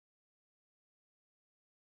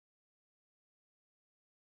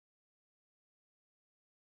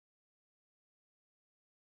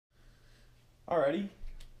Alrighty,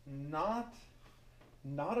 not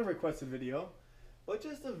a requested video, but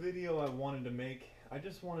just a video I wanted to make. I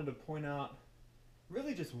just wanted to point out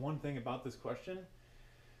really just one thing about this question,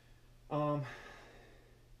 um,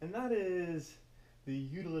 and that is the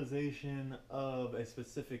utilization of a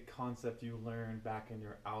specific concept you learned back in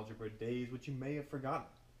your algebra days, which you may have forgotten.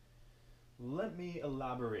 Let me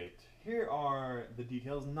elaborate. Here are the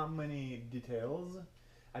details, not many details.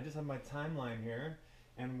 I just have my timeline here,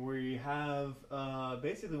 and we have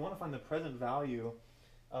basically want to find the present value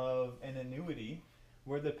of an annuity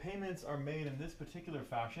where the payments are made in this particular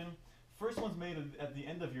fashion. First one's made at the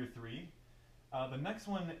end of year 3. The next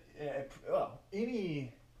one,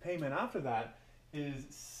 any payment after that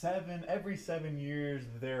is every 7 years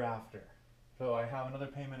thereafter. So I have another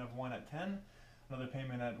payment of 1 at 10, another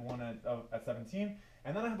payment at 1 at 17,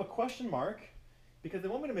 and then I have a question mark because they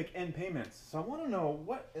want me to make n payments. So I want to know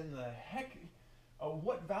what in the heck,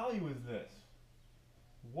 what value is this?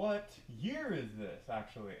 What year is this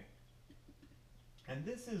actually? And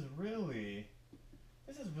this is really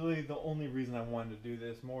the only reason I wanted to do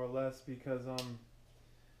this, more or less, because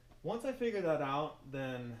once I figure that out,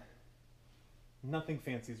 then nothing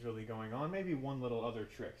fancy is really going on. Maybe one little other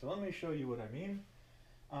trick. So let me show you what I mean.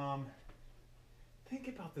 Think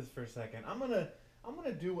about this for a second. I'm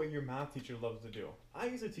gonna do what your math teacher loves to do. I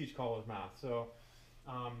used to teach college math, so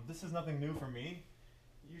this is nothing new for me.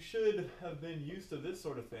 You should have been used to this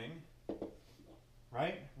sort of thing,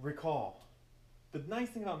 right? Recall. The nice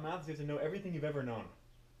thing about math is you have to know everything you've ever known.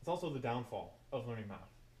 It's also the downfall of learning math.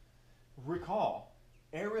 Recall.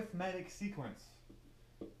 Arithmetic sequence.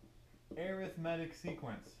 Arithmetic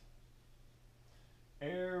sequence.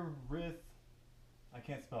 I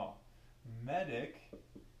can't spell. Medic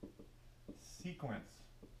sequence.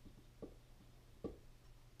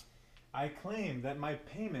 I claim that my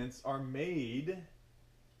payments are made,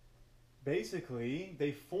 basically,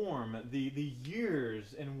 they form the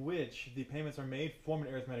years in which the payments are made form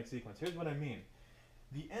an arithmetic sequence. Here's what I mean.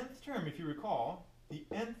 The nth term, if you recall, the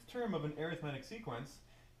nth term of an arithmetic sequence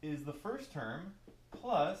is the first term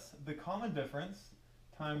plus the common difference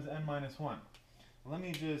times n minus 1. Let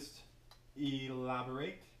me just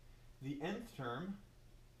elaborate. The nth term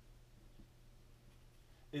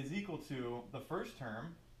is equal to the first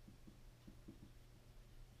term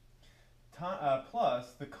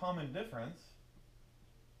plus the common difference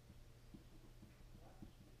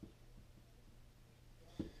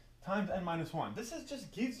times n minus 1. This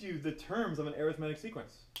just gives you the terms of an arithmetic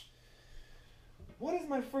sequence. What is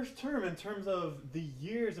my first term in terms of the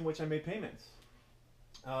years in which I made payments?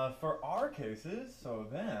 For our cases, so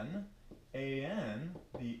then an,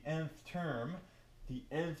 the nth term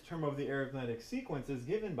of the arithmetic sequence is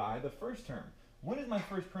given by the first term. When is my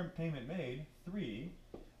first payment made? 3.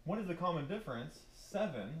 What is the common difference?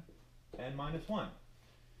 7, n minus 1.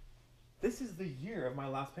 This is the year of my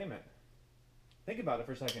last payment. Think about it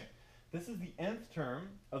for a second. This is the nth term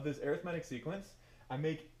of this arithmetic sequence. I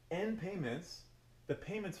make n payments. The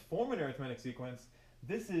payments form an arithmetic sequence.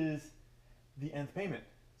 This is the nth payment.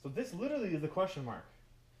 So this literally is the question mark.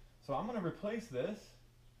 So I'm going to replace this.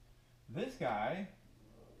 This guy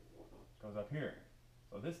goes up here.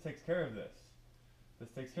 So this takes care of this. This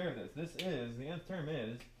takes care of this. This is, the nth term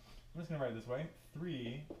is, I'm just going to write it this way,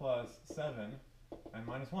 3 plus 7 and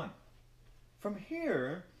minus 1. From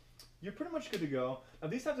here, you're pretty much good to go. Now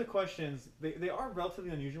these types of questions, they are relatively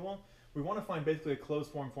unusual. We want to find basically a closed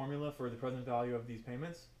form formula for the present value of these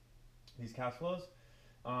payments, these cash flows.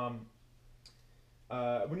 When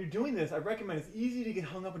you're doing this, I recommend, it's easy to get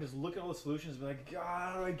hung up and just look at all the solutions and be like, God,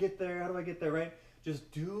 how do I get there? How do I get there, right? Just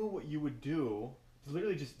do what you would do.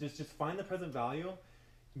 Literally just find the present value,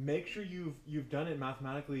 make sure you've done it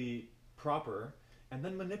mathematically proper, and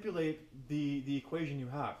then manipulate the equation you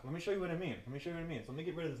have. Let me show you what I mean. So let me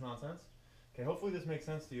get rid of this nonsense. Okay, hopefully this makes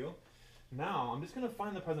sense to you. Now, I'm just going to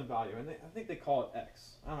find the present value, and I think they call it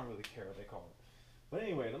x. I don't really care what they call it. But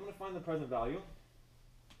anyway, I'm going to find the present value.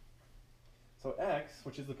 So x,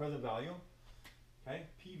 which is the present value, okay,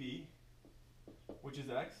 PV, which is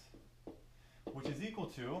x, which is equal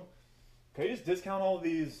to, okay, just discount all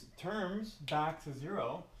these terms back to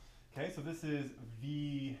 0. Okay, so this is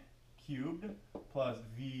v cubed plus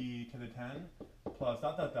v to the 10 plus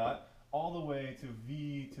dot dot dot all the way to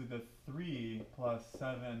v to the 3 plus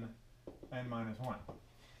 7 n minus 1.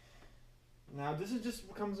 Now this is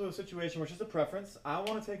just comes to a situation which is a preference. I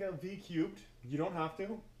want to take a v cubed. You don't have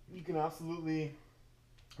to. You can absolutely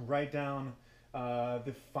write down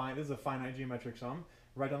this is a finite geometric sum.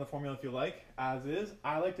 Write down the formula if you like, as is.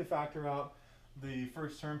 I like to factor out the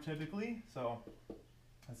first term typically, so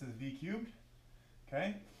this is v cubed.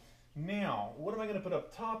 Okay. Now, what am I going to put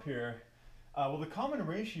up top here? Well, the common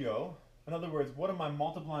ratio, in other words, what am I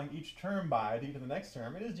multiplying each term by to get to the next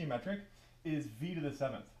term? It is geometric, is v to the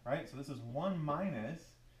 7th, right? So this is 1 minus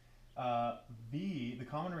v, the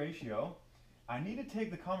common ratio. I need to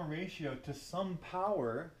take the common ratio to some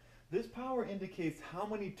power. This power indicates how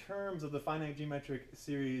many terms of the finite geometric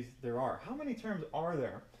series there are. How many terms are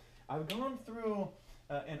there? I've gone through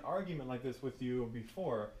an argument like this with you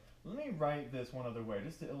before. Let me write this one other way,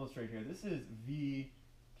 just to illustrate here. This is v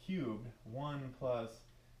cubed, 1 plus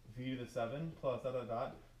v to the 7 plus dot dot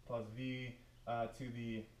dot plus v to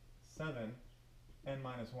the 7 n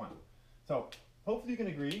minus 1. So hopefully you can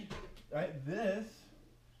agree, right? This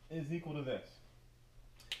is equal to this.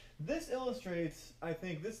 This illustrates, I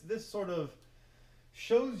think, this sort of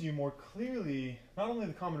shows you more clearly not only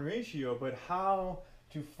the common ratio, but how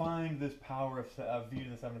to find this power of v to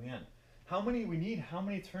the 7 at the end. How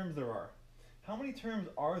many terms there are. How many terms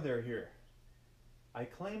are there here? I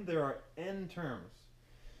claim there are n terms.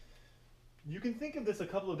 You can think of this a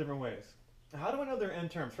couple of different ways. How do I know there are n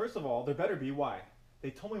terms? First of all, there better be. Why? They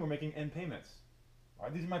told me we're making n payments. All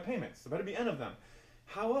right, these are my payments. There better be n of them.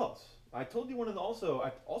 How else? I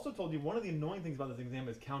also told you one of the annoying things about this exam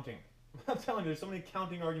is counting. I'm telling you, there's so many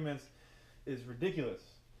counting arguments, it's ridiculous.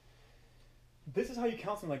 This is how you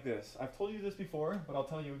count something like this. I've told you this before, but I'll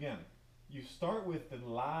tell you again. You start with the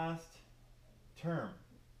last term,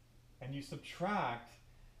 and you subtract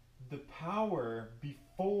the power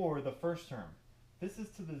before the first term. This is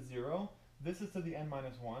to the 0, this is to the n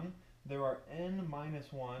minus 1. There are n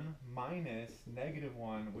minus 1 minus negative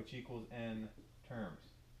 1, which equals n terms.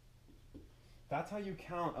 That's how you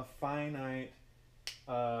count a finite,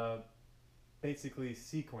 basically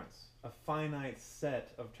sequence, a finite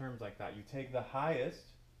set of terms like that. You take the highest,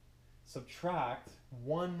 subtract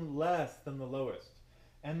one less than the lowest.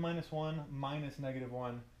 N minus 1 minus negative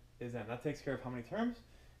 1 is n. That takes care of how many terms?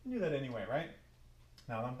 You do that anyway, right?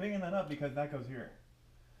 Now I'm bringing that up because that goes here.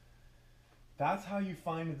 That's how you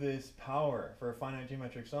find this power for a finite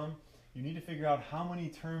geometric sum. You need to figure out how many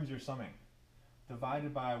terms you're summing,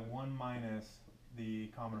 divided by 1 minus the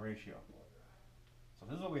common ratio. So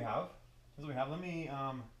this is what we have. Let me,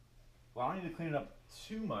 well, I don't need to clean it up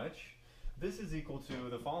too much. This is equal to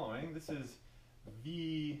the following. This is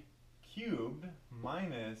v cubed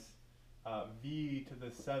minus v to the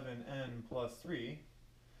 7n plus 3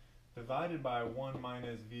 divided by 1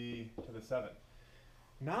 minus v to the 7.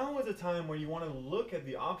 Now is a time where you want to look at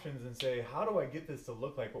the options and say, how do I get this to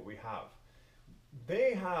look like what we have?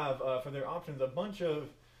 They have, for their options, a bunch of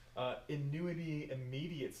annuity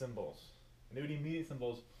immediate symbols. Annuity immediate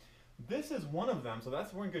symbols. This is one of them, so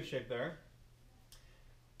we're in good shape there.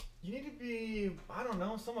 You need to be, I don't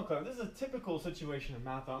know, somewhat clever. This is a typical situation in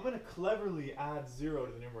math. I'm going to cleverly add 0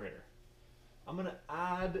 to the numerator. I'm going to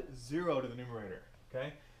add 0 to the numerator,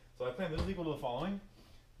 okay? So I claim this is equal to the following.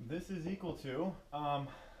 This is equal to, I'm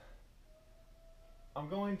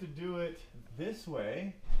going to do it this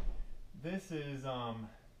way. This is, I'm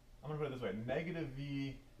going to put it this way, negative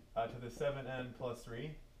v to the 7n plus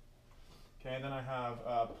 3. Okay, and then I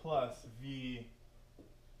have plus v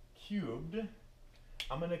cubed.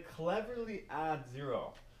 I'm going to cleverly add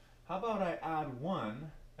 0. How about I add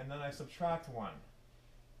 1 and then I subtract 1?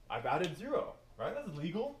 I've added 0, right? That's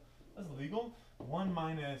legal. That's legal. 1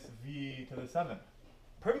 minus v to the 7.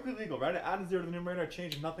 Perfectly legal, right? I added 0 to the numerator. I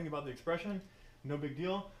changed nothing about the expression. No big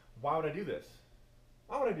deal. Why would I do this?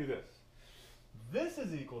 Why would I do this? This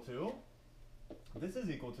is equal to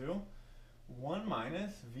 1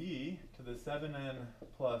 minus v to the 7n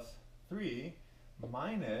plus 3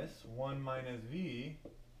 minus 1 minus v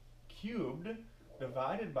cubed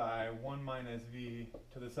divided by 1 minus v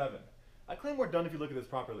to the 7. I claim we're done if you look at this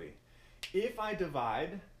properly. If I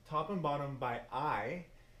divide top and bottom by I,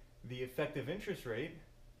 the effective interest rate,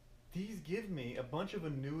 these give me a bunch of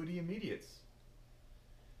annuity immediates.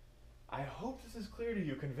 I hope this is clear to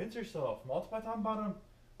you. Convince yourself. Multiply top and bottom.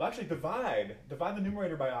 Well, actually, divide. Divide the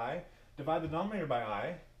numerator by I. Divide the denominator by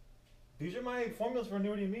I. These are my formulas for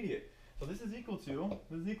annuity immediate. So this is equal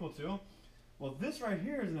to, well, this right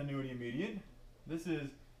here is an annuity immediate. This is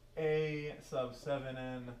a sub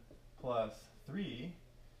 7n plus 3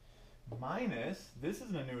 minus, this is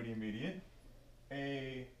an annuity immediate,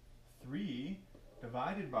 a 3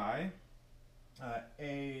 divided by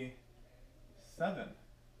a 7.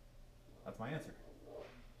 That's my answer.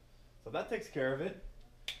 So that takes care of it.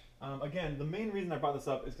 Again, the main reason I brought this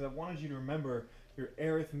up is because I wanted you to remember your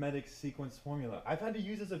arithmetic sequence formula. I've had to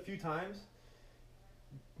use this a few times.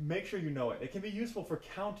 Make sure you know it. It can be useful for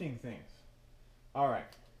counting things. All right.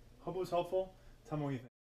 Hope it was helpful. Tell me what you think.